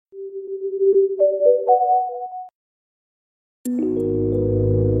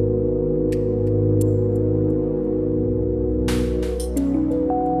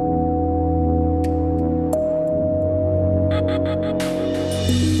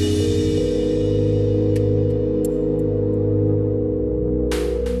Hello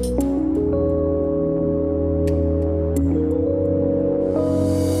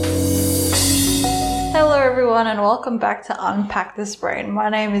everyone and welcome back to Unpack This Brain. My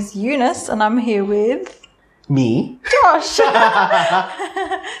name is Eunice and I'm here with... Me? Josh! Surprise!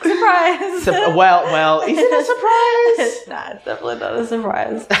 Well, is it a surprise? Nah, it's definitely not a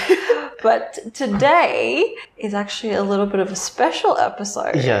surprise. But today is actually a little bit of a special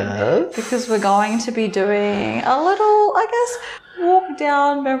episode. Yes. Because we're going to be doing a little, I guess, walk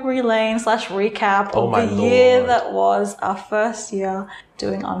down memory lane / recap of the year that was our first year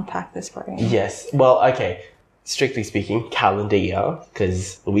doing Unpack This Brain. Yes. Well, okay. Strictly speaking, calendar year,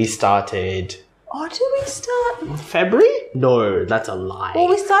 because we started... Oh, did we start? February? No, that's a lie. Well,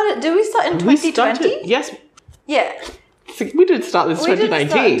 did we start in 2020? Yes. Yeah. We didn't start this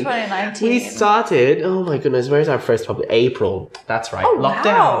 2019. We didn't start in 2019. We started, oh my goodness, where's our first public? April. That's right. Oh, Lockdown.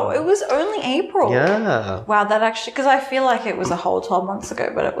 wow. It was only April. Yeah. Wow, that actually, because I feel like it was a whole 12 months ago,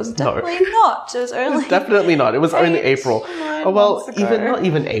 but it was definitely not. It was only... Definitely not. It was only April. 9 months ago. Not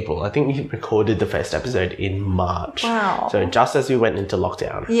even April. I think we recorded the first episode in March. Wow. So just as we went into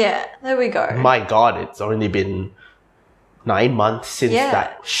lockdown. Yeah, there we go. My God, it's only been 9 months since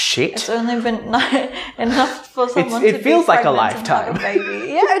that shit. It's only been enough for someone to it feels be like a pregnant and have lifetime. a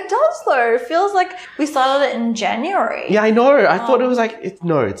baby. Yeah, it does though. It feels like we started it in January. Yeah, I know. I thought it was like, it's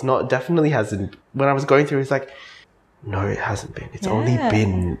not. Definitely hasn't. When I was going through, it's like, no, it hasn't been. It's only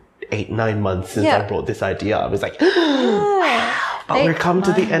been 8-9 months since I brought this idea. I was like, wow. But we've come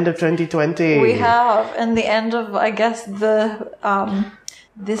to the end of 2020. We have, and the end of, I guess, the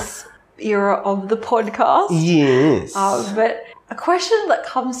this era of the podcast. Yes. But a question that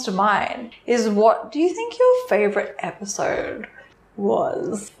comes to mind is, what do you think your favorite episode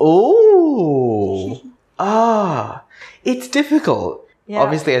was? Oh. It's difficult. Yeah.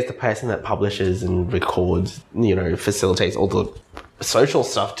 Obviously, as the person that publishes and records, facilitates all the social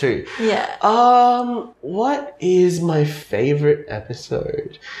stuff too. Yeah. What is my favorite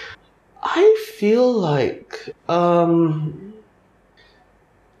episode? I feel like,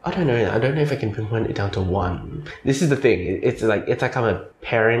 I don't know. I don't know if I can pinpoint it down to one. This is the thing. It's like I'm a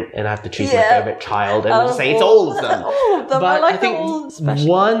parent and I have to choose my favorite child and just say it's all of them. All of them. But I think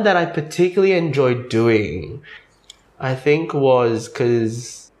one that I particularly enjoyed doing, was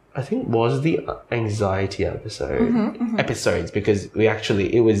the anxiety episodes, because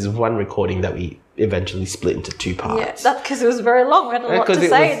it was one recording that we eventually split into 2 parts. Yeah, that's because it was very long. We had a lot to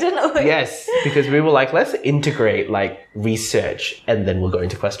say, didn't we? Yes, because we were like, let's integrate research and then we'll go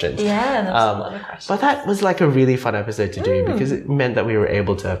into questions. Yeah, and there's a lot of questions. But that was a really fun episode to do because it meant that we were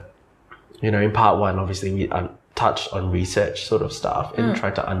able to, in part 1, obviously we touched on research sort of stuff and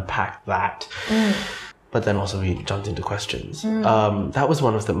tried to unpack that. But then also we jumped into questions. That was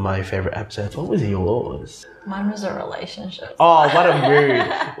one of my favorite episodes. What was yours? Mine was a relationship. Oh, what a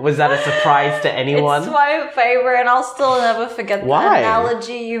mood. Was that a surprise to anyone? It's my favorite, and I'll still never forget the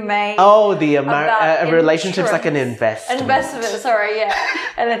analogy you made. Oh, the a relationship's like an investment. Investment, sorry, yeah.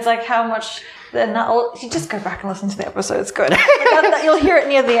 And it's like how much... you just go back and listen to the episode, it's good. You'll hear it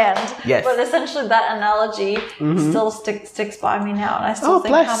near the end. Yes. But essentially that analogy still sticks by me now, and I still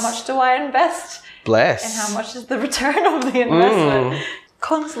think, how much do I invest? Bless. And how much is the return of the investment?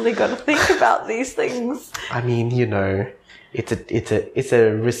 Constantly got to think about these things. I mean, it's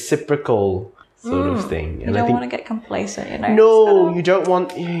a reciprocal sort of thing. And you don't want to get complacent, No, you don't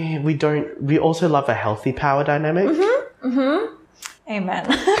want. We also love a healthy power dynamic. Amen.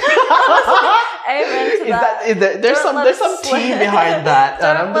 Amen to that. There's some tea behind that,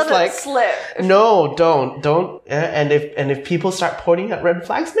 and I'm just like, slip. No, don't. And if people start pointing at red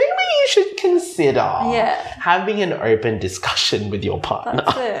flags, maybe you should consider having an open discussion with your partner.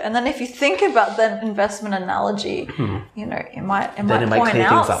 That's it. And then if you think about the investment analogy, it might point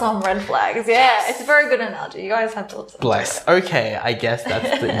out some red flags. Yeah, it's a very good analogy. You guys have to listen. Bless. Okay, I guess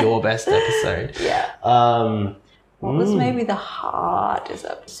that's your best episode. Yeah. What was maybe the hardest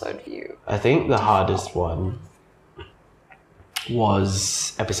episode for you? I think the hardest one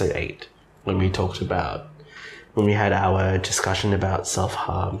was episode 8, when we had our discussion about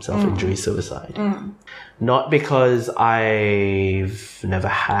self-harm, self-injury, suicide. Not because I've never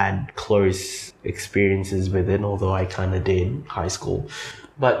had close experiences with it, although I kind of did in high school,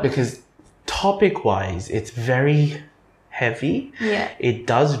 but because topic-wise, it's very heavy. Yeah. It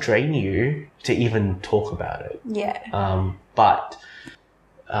does drain you to even talk about it. Yeah. But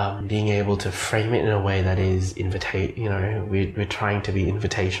being able to frame it in a way that is we're trying to be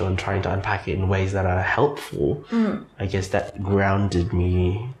invitational and trying to unpack it in ways that are helpful. I guess that grounded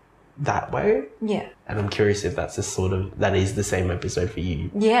me that way. Yeah. And I'm curious if that is the same episode for you.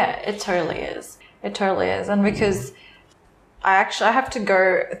 Yeah, it totally is. It totally is. And because I have to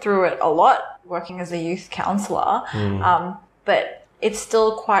go through it a lot working as a youth counselor, but it's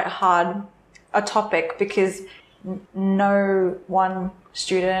still quite hard a topic because no one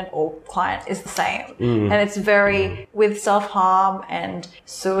student or client is the same. And it's very, with self-harm and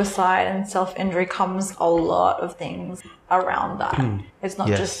suicide and self-injury comes a lot of things around that. It's not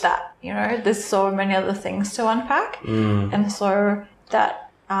just that, you know, there's so many other things to unpack. And so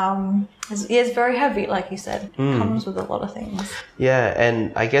that it's very heavy, like you said. It comes with a lot of things. Yeah,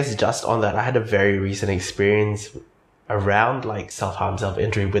 and I guess just on that, I had a very recent experience around like self-harm,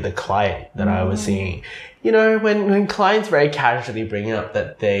 self-injury with a client that I was seeing. You know, when clients very casually bring up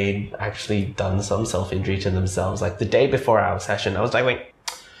that they'd actually done some self-injury to themselves, like the day before our session, I was like, wait,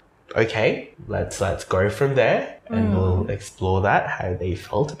 okay, let's go from there and we'll explore that, how they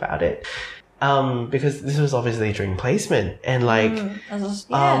felt about it. Because this was obviously during placement and like,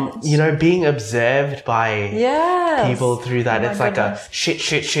 you know, being observed by people through that, it's like a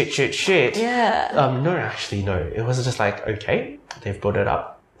shit. Yeah. No, actually, no. It was just like, okay, they've brought it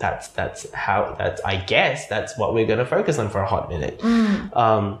up. I guess that's what we're going to focus on for a hot minute.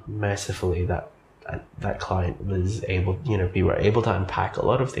 Mercifully, that client was able, you know, we were able to unpack a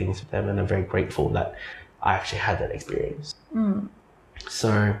lot of things with them, and I'm very grateful that I actually had that experience.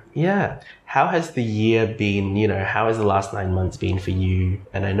 So, yeah. How has the year been, you know, how has the last 9 months been for you?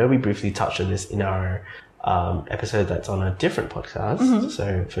 And I know we briefly touched on this in our episode that's on a different podcast.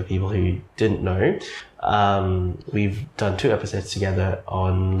 So for people who didn't know, we've done 2 episodes together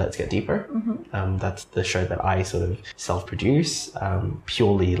on Let's Get Deeper. That's the show that I sort of self-produce,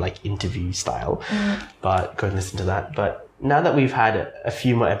 purely like interview style. But go and listen to that. But now that we've had a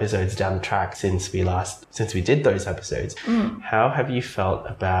few more episodes down the track since we did those episodes, how have you felt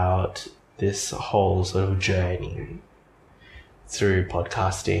about this whole sort of journey through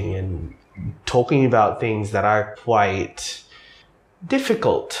podcasting and talking about things that are quite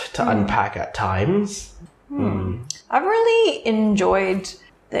difficult to unpack at times? I've really enjoyed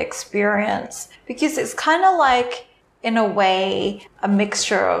the experience because it's kind of like, in a way, a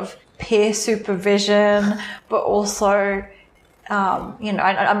mixture of peer supervision, but also, you know,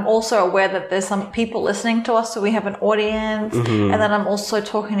 I'm also aware that there's some people listening to us, so we have an audience, and then I'm also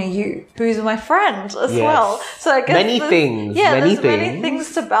talking to you, who's my friend as well. So I guess many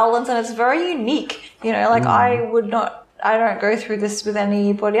things to balance, and it's very unique. You know, like I don't go through this with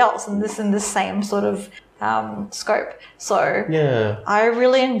anybody else, and this in the same sort of scope. So I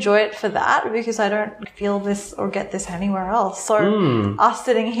really enjoy it for that because I don't feel this or get this anywhere else. So us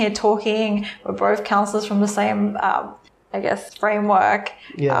sitting here talking, we're both counselors from the same, I guess, framework.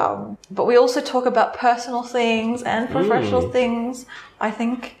 But we also talk about personal things and professional things. I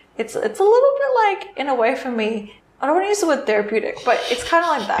think it's a little bit like, in a way for me, I don't want to use the word therapeutic, but it's kind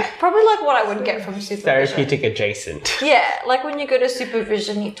of like that. Probably like what I would get from supervision. Therapeutic adjacent. Yeah, like when you go to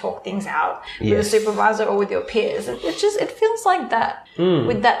supervision, you talk things out with a supervisor or with your peers. It feels like that.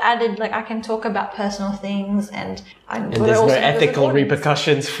 With that added, like I can talk about personal things and there's no ethical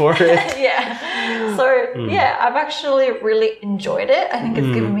repercussions for it. So I've actually really enjoyed it. I think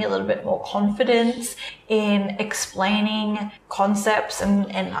it's given me a little bit more confidence in explaining concepts and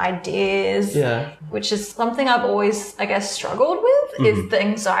ideas, which is something I've always, I guess, struggled with, is the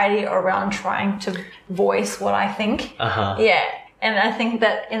anxiety around trying to voice what I think. And I think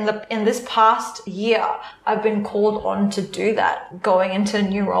that in this past year, I've been called on to do that, going into a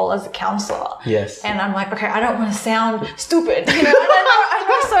new role as a counselor. And I'm like, okay, I don't want to sound stupid. You know, I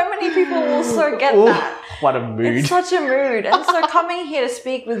know so many people also get that. What a mood. It's such a mood. And so coming here to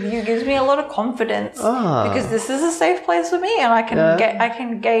speak with you gives me a lot of confidence because this is a safe place for me, and I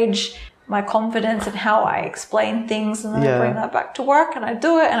can gauge my confidence in how I explain things, and then I bring that back to work and I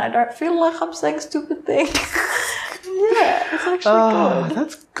do it, and I don't feel like I'm saying stupid things. It's actually good.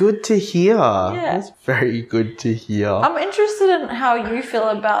 That's good to hear. That's very good to hear. I'm interested in how you feel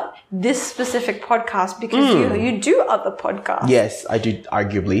about this specific podcast because you do other podcasts. Yes, I do,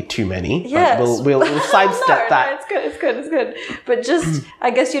 arguably too many. Yes. But we'll sidestep that. No, it's good. But just,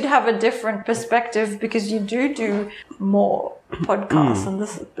 I guess you'd have a different perspective because you do more podcasts. And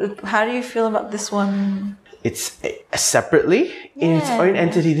this, how do you feel about this one? It's separately, in its own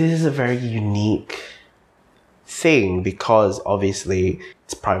entity, this is a very unique thing because obviously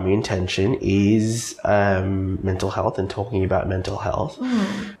its primary intention is mental health and talking about mental health.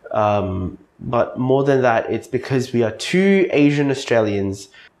 But more than that, it's because we are 2 Asian Australians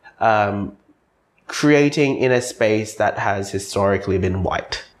creating in a space that has historically been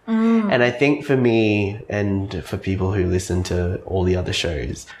white. And I think for me and for people who listen to all the other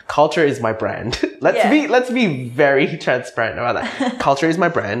shows, culture is my brand. Let's be very transparent about that. Culture is my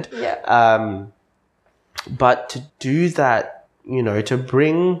brand. Yeah. But to do that, you know, to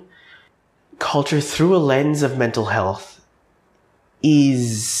bring culture through a lens of mental health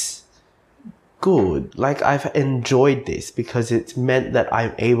is good. Like, I've enjoyed this because it's meant that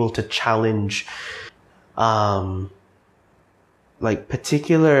I'm able to challenge, like,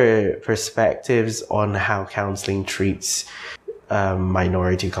 particular perspectives on how counseling treats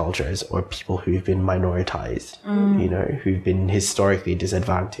minority cultures or people who've been minoritized, you know, who've been historically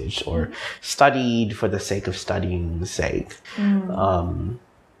disadvantaged or studied for the sake of studying's sake.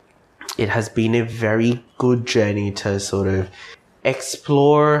 It has been a very good journey to sort of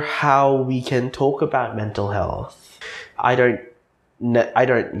explore how we can talk about mental health. I don't,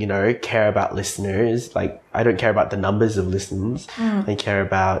 you know, care about listeners. Like, I don't care about the numbers of listens. I care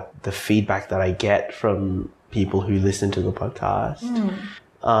about the feedback that I get from people who listen to the podcast,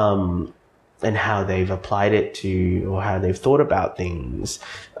 and how they've applied it to, or how they've thought about things.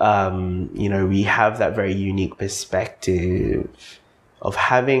 You know, we have that very unique perspective of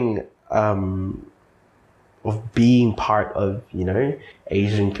having, of being part of, you know,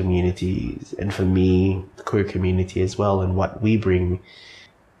 Asian communities, and for me, the queer community as well, and what we bring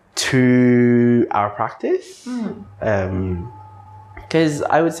to our practice. Because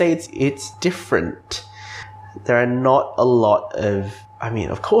I would say it's different. There are not a lot of, I mean,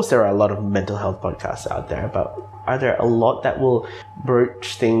 of course there are a lot of mental health podcasts out there, but are there a lot that will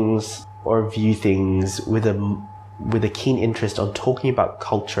broach things or view things with a keen interest on talking about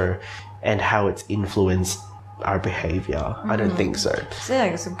culture and how it's influenced our behavior? I don't think so. Yeah,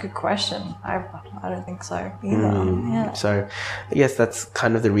 it's a good question. I don't think so either. Yeah. So I guess that's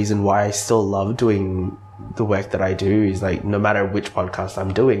kind of the reason why I still love doing the work that I do, is like, no matter which podcast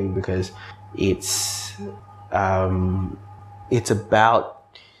I'm doing, because it's about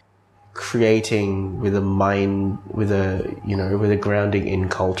creating with a mind, with a grounding in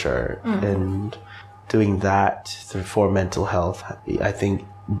culture, and doing that for mental health. I think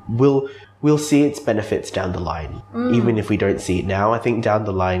we'll see its benefits down the line, even if we don't see it now. I think down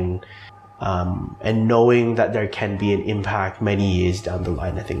the line, and knowing that there can be an impact many years down the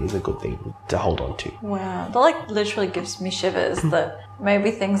line, I think is a good thing to hold on to. Wow, that like literally gives me shivers that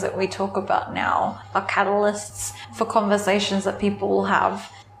maybe things that we talk about now are catalysts for conversations that people will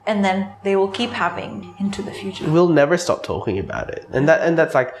have, and then they will keep having into the future. We'll never stop talking about it, and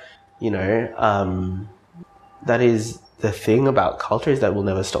that's like, you know, that is the thing about culture, is that we'll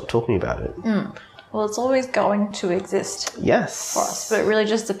never stop talking about it. Well, it's always going to exist. Yes. For us, but it really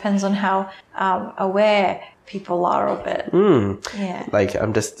just depends on how aware people are of it. Yeah. Like,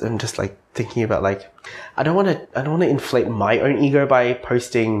 I'm just like thinking about, like, I don't want to inflate my own ego by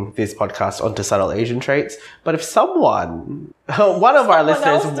posting this podcast onto Subtle Asian Traits, but if one of our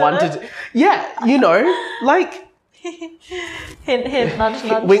listeners wanted, yeah, you know, like, hint, hint, nudge,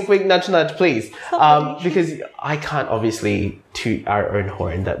 nudge. Wink, wink, nudge, nudge, please. Because I can't obviously toot our own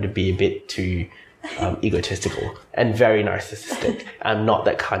horn. That would be a bit too egotistical and very narcissistic. I'm not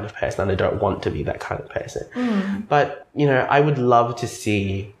that kind of person, and I don't want to be that kind of person. But, you know, I would love to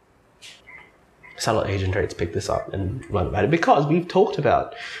see Subtle Asian Traits pick this up and run about it, because we've talked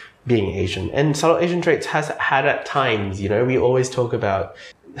about being Asian, and Subtle Asian Traits has had at times, you know, we always talk about,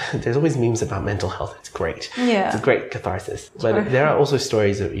 there's always memes about mental health. It's great. Yeah. It's a great catharsis. But there are also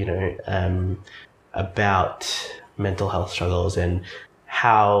stories of, you know, about mental health struggles and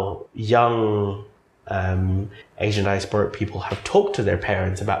how young Asian diasporic people have talked to their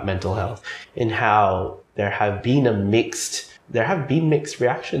parents about mental health, and how there have been mixed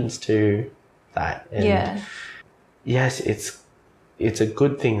reactions to that. And yes, it's a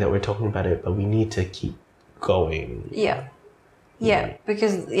good thing that we're talking about it, but we need to keep going. Yeah,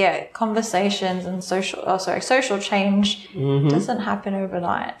 because conversations and social change doesn't happen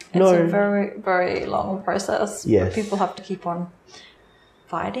overnight. It's a very, very long process. Yes. But people have to keep on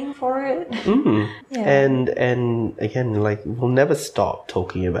fighting for it. Yeah. And again, like, we'll never stop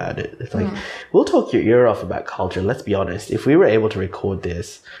talking about it. It's like, we'll talk your ear off about culture. Let's be honest. If we were able to record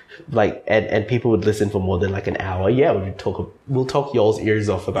this, like, and people would listen for more than like an hour, we'll talk y'all's ears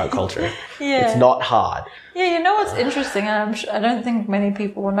off about culture. It's not hard. Yeah, you know what's interesting, and I don't think many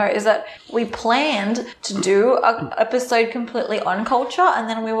people will know, is that we planned to do an episode completely on culture, and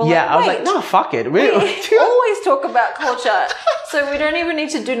then we were I was like, no, fuck it. We always talk about culture, so we don't even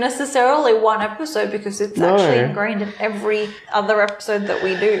need to do necessarily one episode, because it's actually ingrained in every other episode that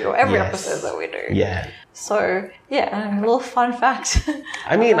we do, or every episode that we do. Yeah. So yeah, a little fun fact.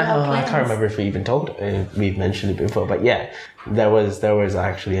 I mean, about our I can't plans. remember if we even we've mentioned it before, but yeah, there was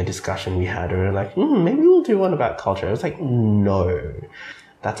actually a discussion we had where we were like, maybe we'll do one about culture. I was like, no,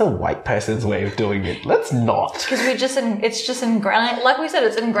 that's a white person's way of doing it. Let's not. Because it's just ingrained, like we said,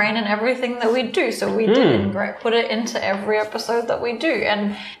 it's ingrained in everything that we do. So we did put it into every episode that we do.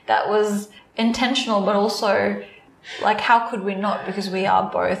 And that was intentional, but also, like, how could we not? Because we are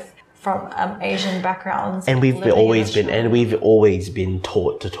both from Asian backgrounds. And we've living in always been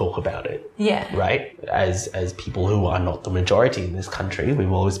taught to talk about it. Yeah. Right? As people who are not the majority in this country,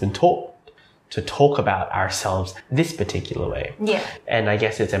 we've always been taught to talk about ourselves this particular way. Yeah. And I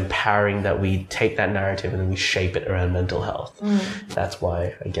guess it's empowering that we take that narrative and then we shape it around mental health. That's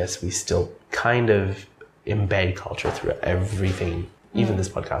why I guess we still kind of embed culture through everything. Even this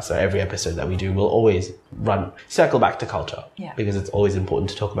podcast, so every episode that we do will always circle back to culture. Yeah. Because it's always important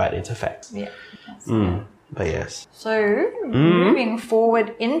to talk about its effects. Yeah. But yes. So moving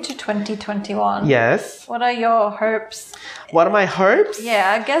forward into 2021. Yes. What are your hopes? What are my hopes?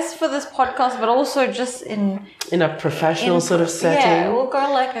 Yeah, I guess for this podcast, but also just in a professional sort of setting. Yeah, we'll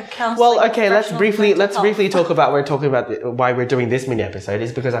go like a counseling. Well, okay, let's professional briefly mental talk about why we're doing this mini episode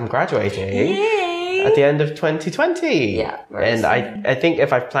is because I'm graduating. Yay! At the end of 2020. Yeah. And I think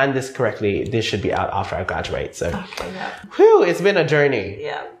if I've planned this correctly, this should be out after I graduate. So, Okay, yeah. whew, it's been a journey.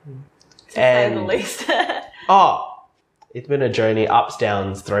 Yeah. To say the least. It's been a journey, ups,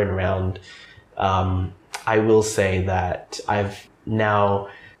 downs, thrown around. I will say that I've now,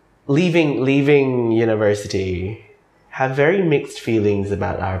 leaving university, have very mixed feelings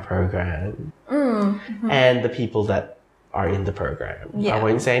about our program and the people that are in the program. Yeah. I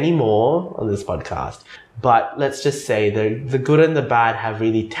won't say any more on this podcast, but let's just say the good and the bad have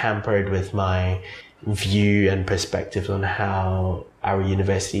really tampered with my view and perspective on how our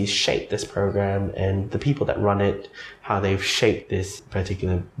universities shape this program and the people that run it, how they've shaped this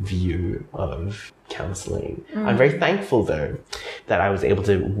particular view of counseling. I'm very thankful though that I was able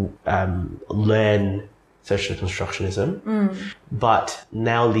to learn social constructionism, but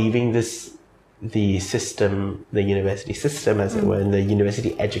now leaving the system, the university system, as it were, and the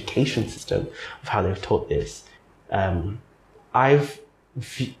university education system of how they've taught this,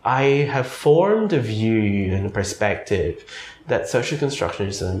 I have formed a view and a perspective that social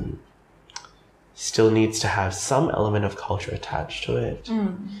constructionism still needs to have some element of culture attached to it,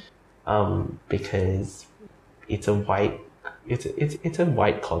 because it's a white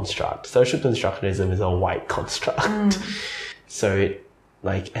construct. Social constructionism is a white construct. So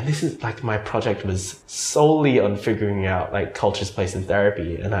and this is my project was solely on figuring out culture's place in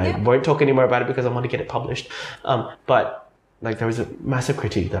therapy, and I won't talk anymore about it because I want to get it published. But there was a massive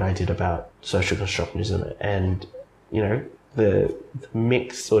critique that I did about social constructionism and the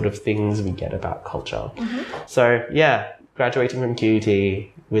mixed sort of things we get about culture. So yeah, graduating from QUT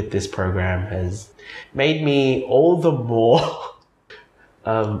with this program has made me all the more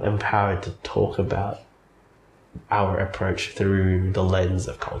empowered to talk about our approach through the lens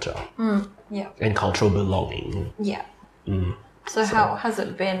of culture and cultural belonging. Yeah. So how has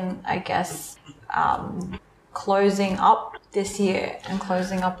it been, I guess, closing up this year and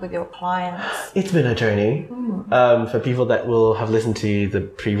closing up with your clients? It's been a journey. For people that will have listened to the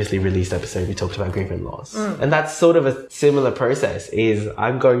previously released episode, we talked about grief and loss. And that's sort of a similar process. Is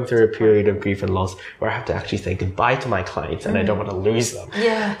I'm going through a period of grief and loss where I have to actually say goodbye to my clients and I don't want to lose them.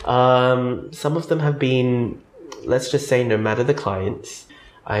 Yeah. Some of them have been, let's just say, no matter the clients,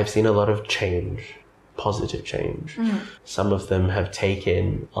 I've seen a lot of change, positive change. Some of them have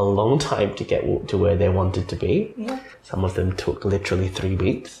taken a long time to get to where they wanted to be. Yeah. Some of them took literally 3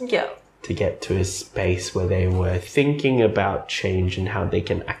 weeks Yeah. to get to a space where they were thinking about change and how they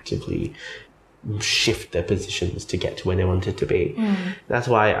can actively shift their positions to get to where they wanted to be. That's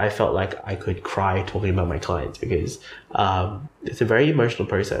why I felt like I could cry talking about my clients, because it's a very emotional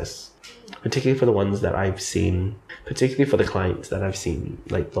process, particularly for the ones that I've seen, particularly for the clients that I've seen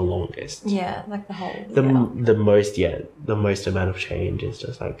the longest. Yeah, the whole... The most amount of change is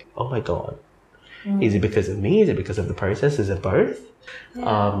just oh my God. Is it because of me? Is it because of the process? Is it both?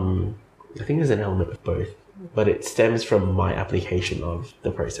 I think there's an element of both, but it stems from my application of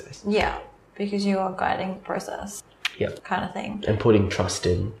the process. Yeah, because you are guiding the process. Yep. Kind of thing. And putting trust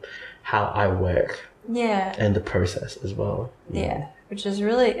in how I work. Yeah. And the process as well. Yeah, which is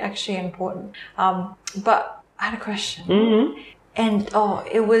really actually important. But I had a question. And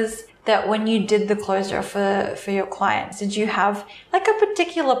it was that when you did the closure for your clients, did you have a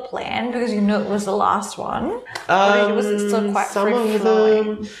particular plan because you knew it was the last one? Or was it still quite free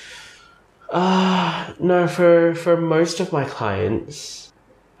flowing? No, for most of my clients,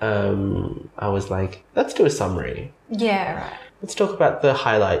 I was like, let's do a summary. Yeah, right. Let's talk about the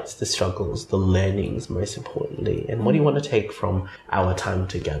highlights, the struggles, the learnings, most importantly, and what do you want to take from our time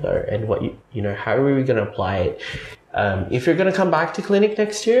together, and what how are we going to apply it? If you're going to come back to clinic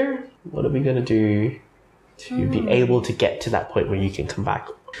next year, what are we going to do to be able to get to that point where you can come back?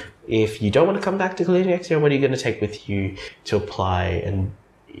 If you don't want to come back to clinic next year, what are you going to take with you to apply and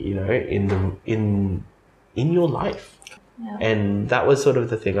in your life? Yeah. And that was sort of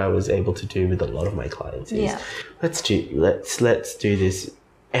the thing I was able to do with a lot of my clients is let's do this.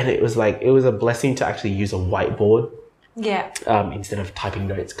 And it was a blessing to actually use a whiteboard instead of typing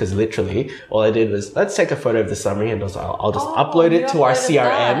notes, because literally all I did was, let's take a photo of the summary and I'll just upload it to our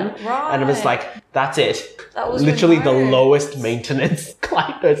CRM. Right. And it was like, that's it. That was literally the remote. lowest maintenance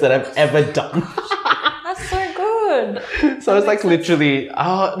client notes that I've ever done. That's so good. So it's like literally,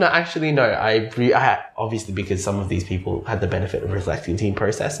 I obviously, because some of these people had the benefit of reflecting team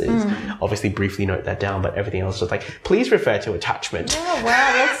processes, obviously briefly note that down, but everything else was like, please refer to attachment. Yeah,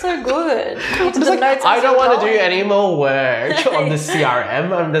 wow, that's so good. I'm just like, I don't want to do any more work on the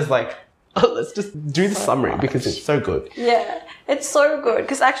CRM. I'm just like, let's just do the summary because it's so good. Yeah, it's so good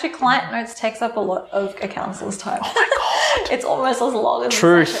because actually client notes takes up a lot of a counsellor's time. Oh my god, it's almost as long as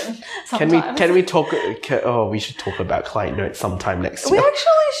truth. the session. Can we talk? We should talk about client notes sometime next We year.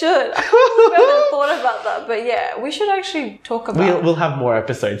 actually should. I haven't thought about that, but yeah, we should actually talk about. We'll have more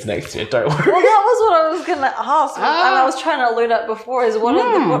episodes next year. Don't worry. Well, that was what I was gonna ask, and I was trying to allude at before. Is what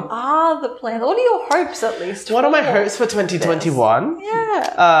are the plans? What are your hopes, at least? What are my hopes for 2021?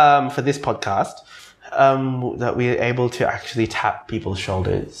 Yeah. For this podcast, that we're able to actually tap people's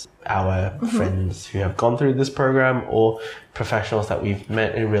shoulders, our friends who have gone through this program or professionals that we've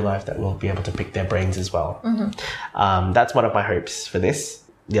met in real life that will be able to pick their brains as well. That's one of my hopes for this.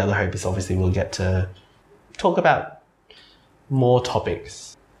 The other hope is obviously we'll get to talk about more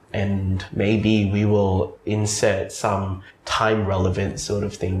topics, and maybe we will insert some time relevant sort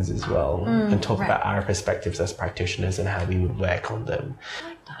of things as well and talk about our perspectives as practitioners and how we would work on them.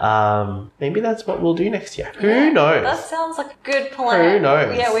 Maybe that's what we'll do next year. Who knows? That sounds like a good plan. Who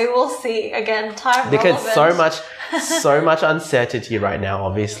knows? Yeah, we will see. Again, time because relevant. so much uncertainty right now,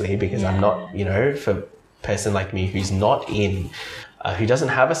 obviously, because I'm not, for a person like me who's not who doesn't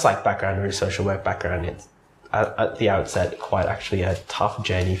have a psych background or a social work background, it's at the outset quite actually a tough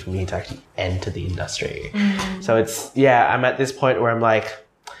journey for me to actually enter the industry. So I'm at this point where I'm like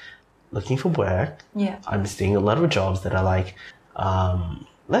looking for work. Yeah. I'm seeing a lot of jobs that are like,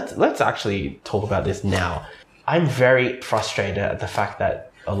 let's actually talk about this now. I'm very frustrated at the fact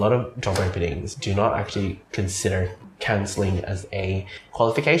that a lot of job openings do not actually consider counselling as a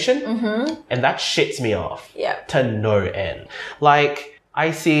qualification. And that shits me off to no end. Like,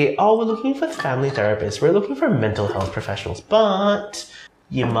 I see, we're looking for family therapists, we're looking for mental health professionals, but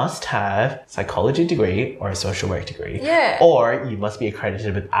you must have a psychology degree or a social work degree. Yeah. Or you must be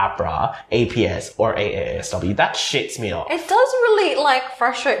accredited with APRA, APS, or AASW. That shits me off. It does really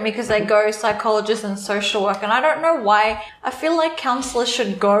frustrate me because they go psychologist and social work, and I don't know why. I feel like counsellors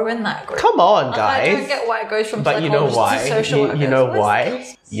should go in that group. Come on, guys. I don't get why it goes from but psychologist to social worker. You know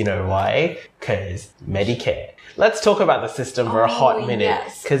why? You know why? Because Medicare. Let's talk about the system for a hot minute.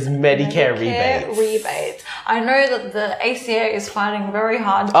 Because Medicare rebates. I know that the ACA is fighting very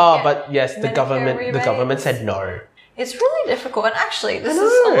hard to get but yes, the government said no. It's really difficult. And actually, this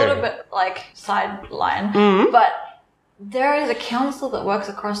is a little bit sideline, but there is a counsellor that works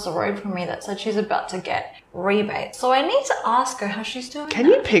across the road from me that said she's about to get rebates. So I need to ask her how she's doing. Can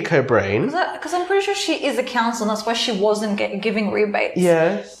you pick her brain? Because I'm pretty sure she is a counsellor, and that's why she wasn't giving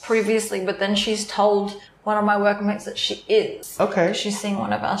rebates previously. But then she's told one of my workmates that she is. Okay. She's seeing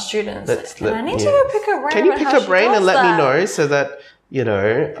one of our students. I need to to go pick her brain. Can you pick her brain and let me know so that,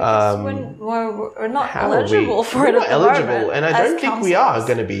 we're not eligible for it at the moment. And I don't think we are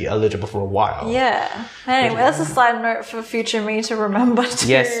going to be eligible for a while. Yeah. Anyway, that's a side note for future me to remember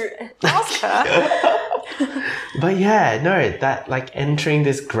to ask her. But that entering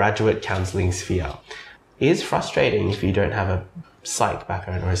this graduate counselling sphere is frustrating if you don't have a psych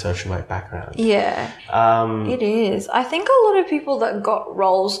background or a social work background. Yeah, it is. I think a lot of people that got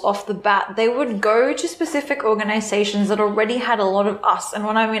roles off the bat, they would go to specific organisations that already had a lot of us. And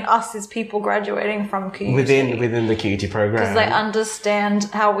when I mean us is people graduating from QUT. Within the QUT program. Because they understand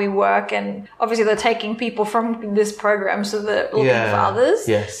how we work, and obviously they're taking people from this program, so they're looking for others.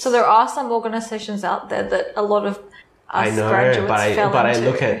 Yes. So there are some organisations out there that a lot of I us know, graduates fell but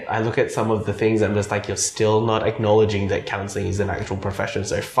into. I look at some of the things. I'm just like, you're still not acknowledging that counseling is an actual profession.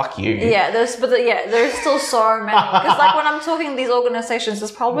 So fuck you. Yeah, there's still so many. Because like when I'm talking these organizations,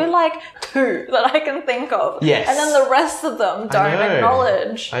 there's probably like 2 that I can think of. Yes. And then the rest of them don't know.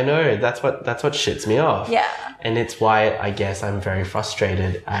 acknowledge. I know, that's what shits me off. Yeah. And it's why I guess I'm very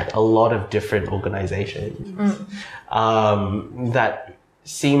frustrated at a lot of different organizations that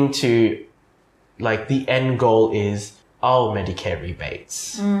seem to, like, the end goal is, Medicare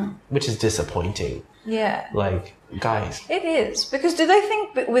rebates, which is disappointing. Yeah. Like, guys, It is. Because do they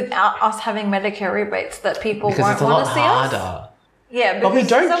think without us having Medicare rebates that people because won't it's a want lot to see us? harder. Yeah, But we because-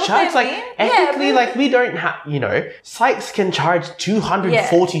 don't is that what charge, they like, mean? ethically, Yeah, like, we don't have, psychs can charge $240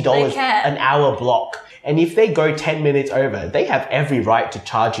 Yeah, they can. an hour block. And if they go 10 minutes over, they have every right to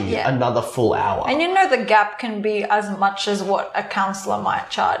charge you Yeah. another full hour. and the gap can be as much as what a counsellor might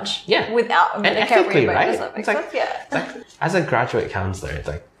charge. Yeah. Without a And Medicare ethically, rebate. right? Does that make It's like- sense? Yeah. It's like, as a graduate counselor, it's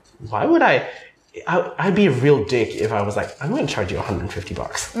like, why would I'd be a real dick if I was like, I'm going to charge you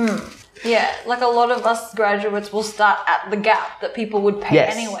 $150. Yeah, like a lot of us graduates will start at the gap that people would pay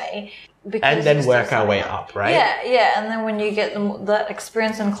Yes. anyway. Because And then you're work still our way signing up, right? Yeah, and then when you get that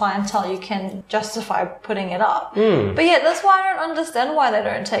experience and clientele, you can justify putting it up. Hmm. But yeah, that's why I don't understand why they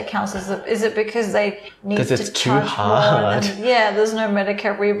don't take counsellors. Is it because they need 'Cause to it's too charge hard. more? And, there's no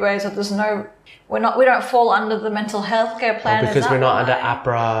Medicare rebates, or we don't fall under the mental health care plan. Because is we're that not under why?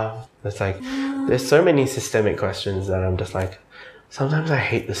 APRA. It's like, there's so many systemic questions that I'm just like, sometimes I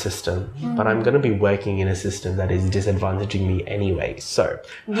hate the system, but I'm going to be working in a system that is disadvantaging me anyway. So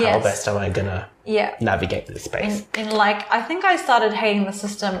how Yes. best am I going to Yeah. navigate this space? I think I started hating the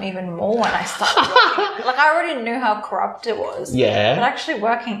system even more when I started working. Like, I already knew how corrupt it was. Yeah. But actually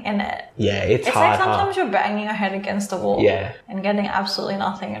working in it, Yeah, it's it's hard. like sometimes you're banging your head against a wall. Yeah. And getting absolutely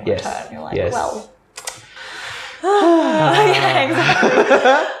nothing in Yes. return. You're like, Yes. well. Yeah,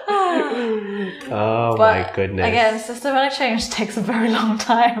 exactly. Oh But my goodness. again, systematic change takes a very long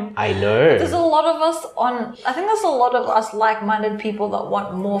time. I know. There's a lot of us I think there's a lot of us like-minded people that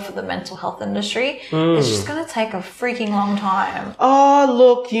want more for the mental health industry. It's just going to take a freaking long time. Oh,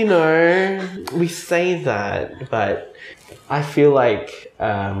 look, we say that, but I feel like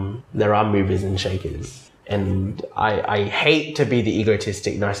there are movers and shakers. And I hate to be the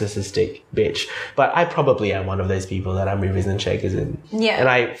egotistic, narcissistic bitch, but I probably am one of those people that are movers and shakers in. Yeah. And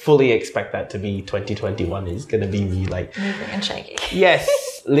I fully expect that to be 2021 is going to be me, like, Moving and shaking. yes,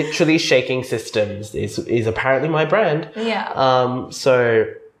 literally shaking systems is apparently my brand. Yeah. So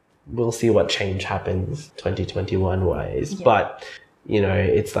we'll see what change happens 2021 wise. Yeah. But,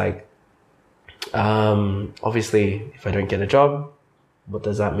 it's like, obviously, if I don't get a job, what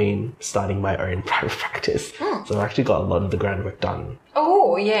does that mean? Starting my own private practice. So I've actually got a lot of the groundwork done.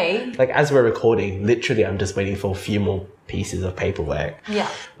 Oh, yay. Like, as we're recording, literally I'm just waiting for a few more pieces of paperwork. Yeah.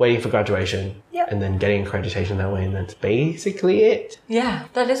 Waiting for graduation. Yep. And then getting accreditation that way, and that's basically it. Yeah,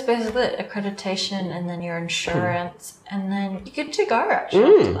 that is basically it. Accreditation and then your insurance and then you're good to go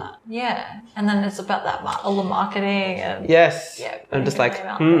actually after that. Yeah. And then it's about that all the marketing and Yes. Yeah, I'm just putting like,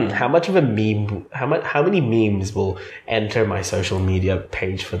 your name out there. how much of a meme, how many memes will enter my social media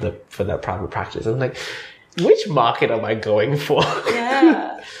page for that private practice? I'm like, which market am I going for?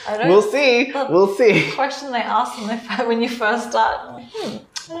 Yeah. I don't We'll see. We'll see. question they ask when you first start. I'm like,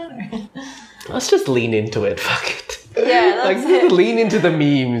 I don't know. Let's just lean into it. Fuck it. Yeah, Like, that's just it. lean into the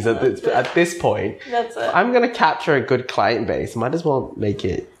memes at this point. That's it. I'm gonna capture a good client base. Might as well make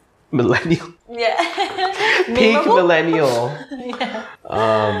it millennial, Yeah. peak Memeable? millennial. Yeah.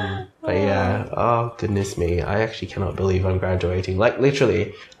 But yeah, oh goodness me, I actually cannot believe I'm graduating. Like,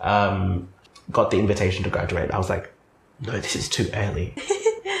 literally, got the invitation to graduate. I was like, no, this is too early.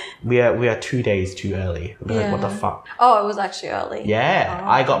 we are 2 days too early. I'm like, what the Yeah. fuck? Oh, it was actually early. Yeah, Oh.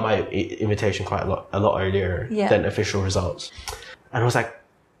 I got my invitation quite a lot earlier Yeah. than official results, and I was like,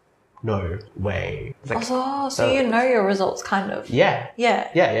 no way. It's like, So you know your results, kind of. yeah, Yeah.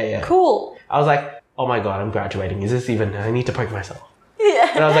 yeah. Cool. I was like, oh my god, I'm graduating. Is this even? I need to poke myself.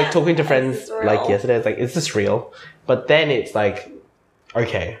 Yeah. And I was like talking to friends Is this real? like yesterday. It's like, is this real? But then it's like,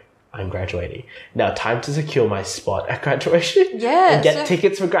 okay, I'm graduating now. Time to secure my spot at graduation. Yeah, and get so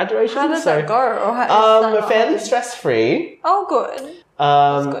tickets for graduation. How did so, that go? Or how, is that not fairly happening? stress free. Oh, good.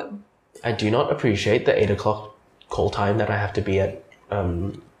 That's good. I do not appreciate the 8 o'clock call time that I have to be at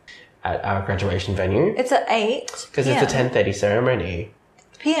our graduation venue It's at 8 because it's a 10:30 ceremony.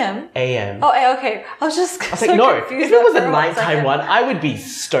 p.m. a.m. Oh, okay. I was just I was like, no, if confused it was there a for nighttime second. one, I would be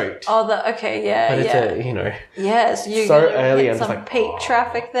stoked. Oh, okay, yeah, But it's yeah. Yes, you're so gonna early, hit I'm just some like, peak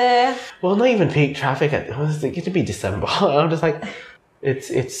traffic there. well, not even peak traffic. It was like, it could be December. I'm just like,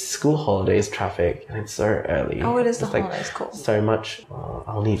 It's school holidays traffic, and it's so early. Oh, it is the It's like holidays, cool. so much.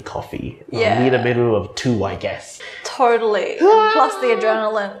 I'll need coffee. Yeah. I'll need a minimum of 2, I guess. Totally. And plus the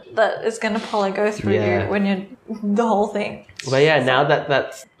adrenaline that is going to probably go through Yeah. you when you're the whole thing. But yeah, now that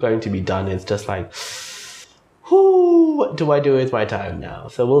that's going to be done, it's just like, whoo, what do I do with my time now?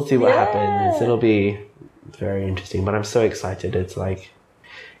 So we'll see what Yeah. happens. It'll be very interesting. But I'm so excited. It's like,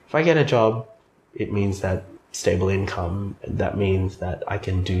 if I get a job, it means that stable income. That means that I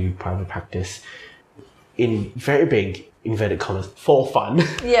can do private practice in very big inverted commas for fun.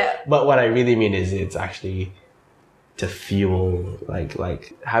 Yeah. But what I really mean is it's actually to fuel,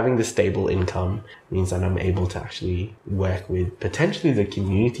 like having the stable income means that I'm able to actually work with potentially the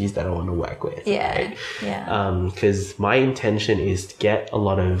communities that I want to work with. Yeah. Right? Yeah. Because my intention is to get a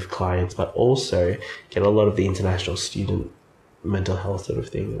lot of clients, but also get a lot of the international student mental health sort of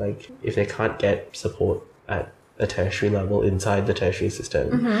thing. Like if they can't get support at a tertiary level inside the tertiary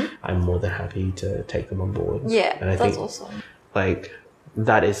system, I'm more than happy to take them on board. Yeah. And I That's think awesome. like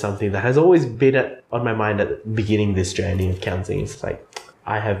that is something that has always been on my mind at beginning this journey of counselling. It's like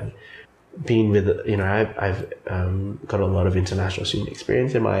I have been with, I've got a lot of international student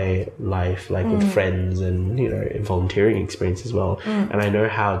experience in my life, like with friends and, volunteering experience as well. And I know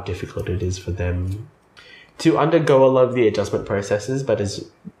how difficult it is for them to undergo a lot of the adjustment processes, but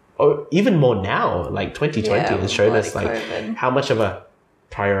even more now, like 2020 has shown us like COVID. how much of a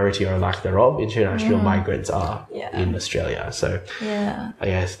priority or lack thereof international migrants are in Australia. So Yeah. I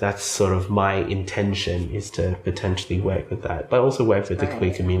guess that's sort of my intention, is to potentially work with that, but also work with the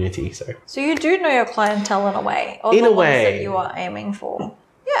queer community. So you do know your clientele in a way, or In the a ones way. that you are aiming for.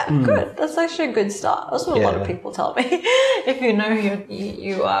 Yeah, good. That's actually a good start. That's what a lot of Yeah. people tell me. If you know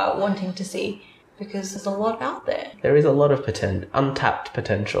you are wanting to see, because there's a lot out there. there is a lot of untapped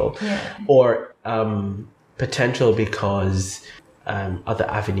potential, Yeah. or potential because other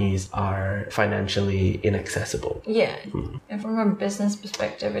avenues are financially inaccessible. Yeah. And from a business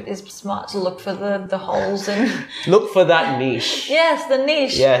perspective, it is smart to look for the holes in Look for that niche. yes, the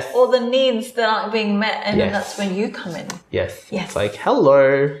niche. Yes. Or the needs that aren't being met, and then Yes. that's when you come in. Yes. Yes. It's like,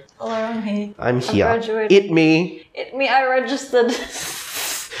 hello, Hello, I'm here. I'm here. graduated. It me. I registered.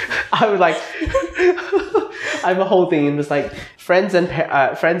 I would like, I have a whole thing and just like, friends and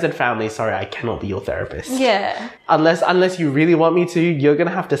family, sorry, I cannot be your therapist. Yeah. Unless you really want me to, you're gonna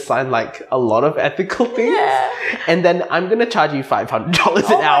have to sign like a lot of ethical things. Yeah. And then I'm gonna charge you $500 an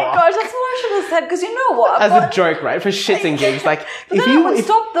Oh hour. my gosh, that's what I should have said, because you know what? As a joke, right? For shits and gigs. Like, But if then you, it would if,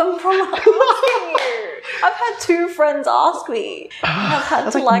 stop them from asking you. I've had 2 friends ask me. And I've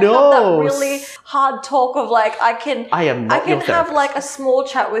had to like, have that no. really hard talk of like, I can am not your have therapist. like a small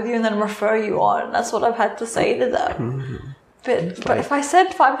chat with you and then refer you on. That's what I've had to say to them. But if I said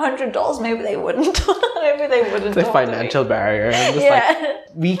 $500, maybe they wouldn't. Maybe they wouldn't. the talk to me. financial barrier. I'm just Yeah. like,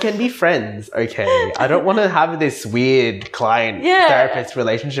 we can be friends, okay? I don't want to have this weird client Yeah. therapist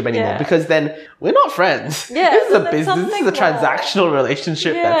relationship anymore, Yeah. because then we're not friends. Yeah, This is a then there's business. This is something a more. transactional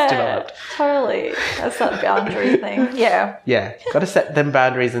relationship that's developed. Totally. That's that boundary thing. Yeah. Yeah, got to set them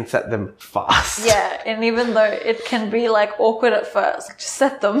boundaries and set them fast. Yeah, and even though it can be like awkward at first, just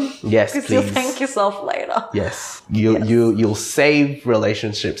set them. Yes, Because you'll please. thank yourself later. Yes, you'll save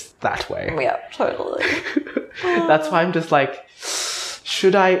relationships that way. Yeah, totally. That's why I'm just like,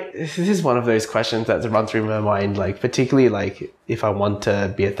 should I? This is one of those questions that's run through my mind. Like, particularly like if I want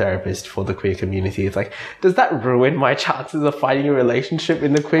to be a therapist for the queer community, it's like, does that ruin my chances of finding a relationship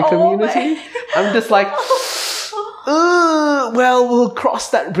in the queer community? man. I'm just like, well, we'll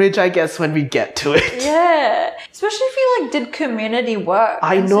cross that bridge, I guess, when we get to it. Yeah, especially if you like did community work.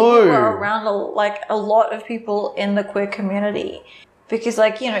 I and so know. you were around a lot of people in the queer community. Because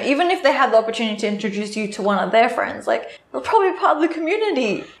like, even if they had the opportunity to introduce you to one of their friends, like they're probably part of the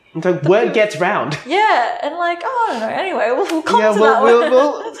community. The word gets round. Yeah, and like, I don't know. Anyway, we'll come Yeah, to that one.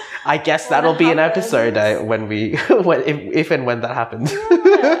 we'll I guess that'll that be an happens. episode when we, if and when that happens.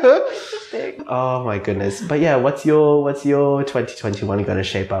 Interesting. Oh my goodness! But yeah, what's your 2021 going to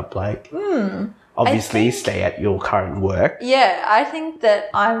shape up like? Obviously, stay at your current work. Yeah, I think that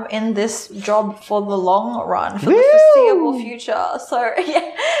I'm in this job for the long run, for Woo! the foreseeable future. So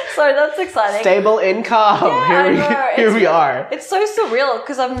yeah, so that's exciting. Stable income. I know. Here we are. It's so surreal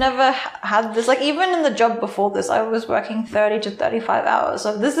because I've never had this. Like even in the job before this, I was working 30 to 35 hours.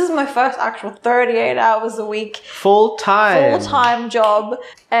 So this is my first actual 38 hours a week Full time job,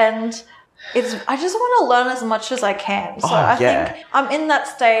 and I just want to learn as much as I can. So I think I'm in that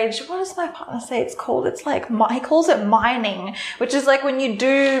stage. What does my partner say it's called? It's like, he calls it mining, which is like when you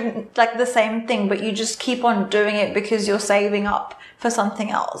do like the same thing, but you just keep on doing it because you're saving up for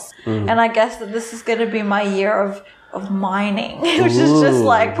something else. And I guess that this is going to be my year of of mining, which is just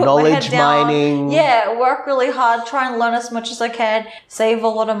like put my head down. Mining. Yeah, work really hard, try and learn as much as I can, save a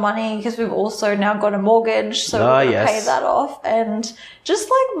lot of money because we've also now got a mortgage, so we're going to pay that off. And just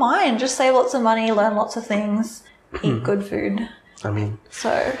like mine, just save lots of money, learn lots of things, eat good food. I mean, so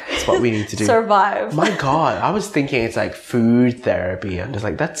that's what we need to do. Survive. My God, I was thinking it's like food therapy. I'm just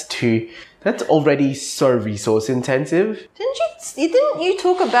like, that's already so resource intensive. Didn't you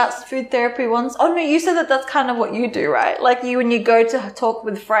talk about food therapy once? Oh no, you said that's kind of what you do, right? Like when you go to talk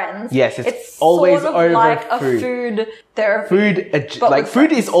with friends. Yes, it's always sort of over like food. A food therapy.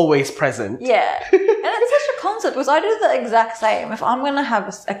 Food is always present. Yeah, and it's such a concept because I do the exact same. If I'm gonna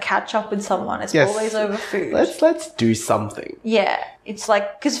have a catch up with someone, it's always over food. Let's do something. Yeah, it's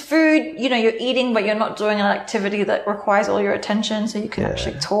like because food, you're eating, but you're not doing an activity that requires all your attention, so you can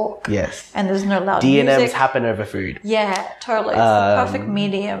actually talk. Yes, and there's no loud D&Ms music. happen over food. Yeah, totally. It's the perfect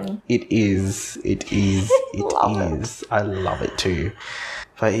medium. It is. I love it too.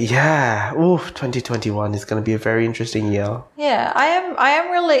 But yeah, 2021 is going to be a very interesting year. Yeah, I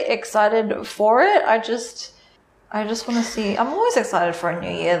am really excited for it. I just want to see. I'm always excited for a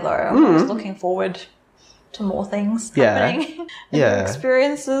new year though. I'm always looking forward to more things happening. New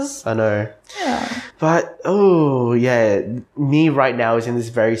experiences. I know. Yeah. But me right now is in this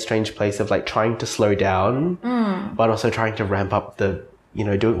very strange place of like trying to slow down, but also trying to ramp up the,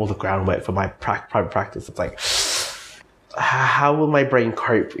 doing all the groundwork for my private practice. It's like, how will my brain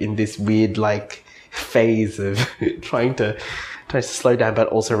cope in this weird like phase of trying to slow down but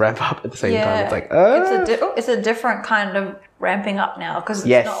also ramp up at the same time? It's like it's a different kind of ramping up now because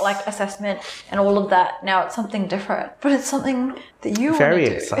it's not like assessment and all of that. Now it's something different, but it's something that you want to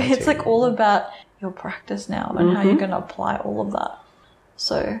do. Exciting. It's like all about your practice now and how you're going to apply all of that.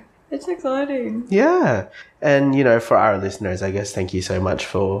 So it's exciting. Yeah. And, for our listeners, I guess thank you so much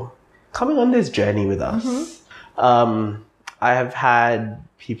for coming on this journey with us. I have had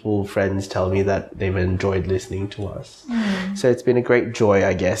friends tell me that they've enjoyed listening to us. So it's been a great joy,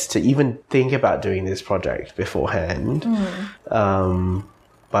 I guess, to even think about doing this project beforehand.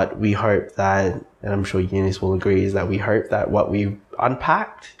 But we hope that, and I'm sure Eunice will agree, is that we hope that what we've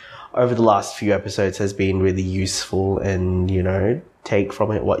unpacked over the last few episodes has been really useful and, take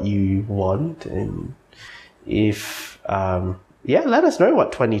from it what you want. And if, let us know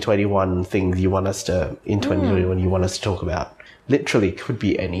what 2021 things you want us to, in 2021 you want us to talk about. Literally could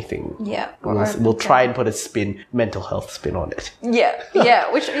be anything. Yeah. We'll try and put a mental health spin on it. Yeah.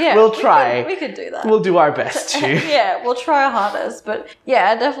 We'll try. We could do that. We'll do our best to. Yeah, we'll try our hardest. But yeah,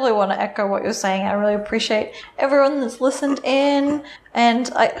 I definitely want to echo what you're saying. I really appreciate everyone that's listened in.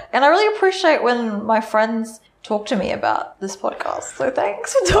 And I really appreciate when my friends talk to me about this podcast. So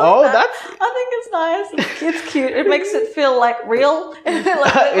thanks for doing that. I think it's nice. It's cute. It makes it feel like real.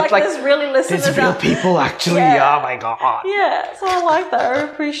 like there's really listeners. There's real people actually. Yeah. Oh my God. Yeah. So I like that. I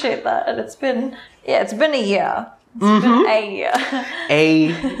appreciate that. And it's been a year. It's been a year.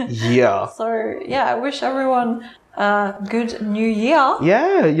 A year. So yeah, I wish everyone a good new year.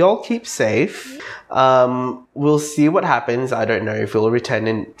 Yeah, y'all keep safe. We'll see what happens. I don't know if we'll return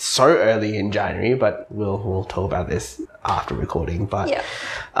in so early in January, but we'll talk about this after recording. But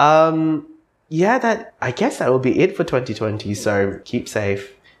I guess that will be it for 2020. So keep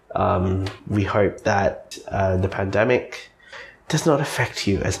safe. We hope that the pandemic does not affect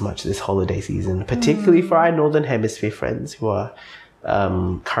you as much this holiday season, particularly for our Northern Hemisphere friends who are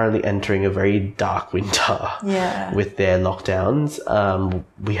currently entering a very dark winter with their lockdowns.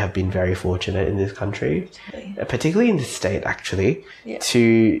 We have been very fortunate in this country, particularly in this state actually,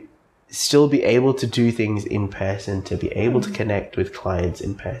 to still be able to do things in person, to be able to connect with clients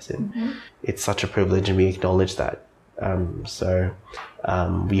in person. It's such a privilege and we acknowledge that. So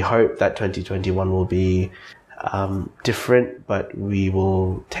we hope that 2021 will be different, but we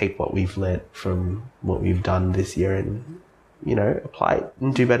will take what we've learnt from what we've done this year and apply it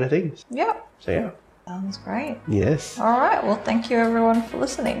and do better things. Yeah. So yeah. Sounds great. Yes. All right. Well, thank you everyone for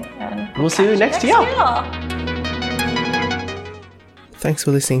listening, and we'll see you next year. Thanks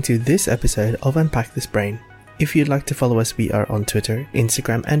for listening to this episode of Unpack This Brain. If you'd like to follow us, we are on Twitter,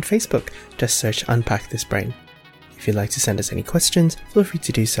 Instagram, and Facebook. Just search Unpack This Brain. If you'd like to send us any questions, feel free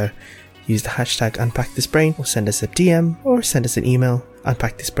to do so. Use the hashtag UnpackThisBrain, or send us a DM, or send us an email,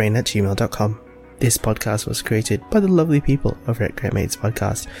 unpackthisbrain@gmail.com. This podcast was created by the lovely people over at Great Mates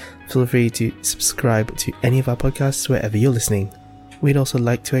Podcast. Feel free to subscribe to any of our podcasts wherever you're listening. We'd also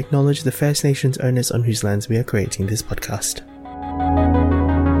like to acknowledge the First Nations owners on whose lands we are creating this podcast.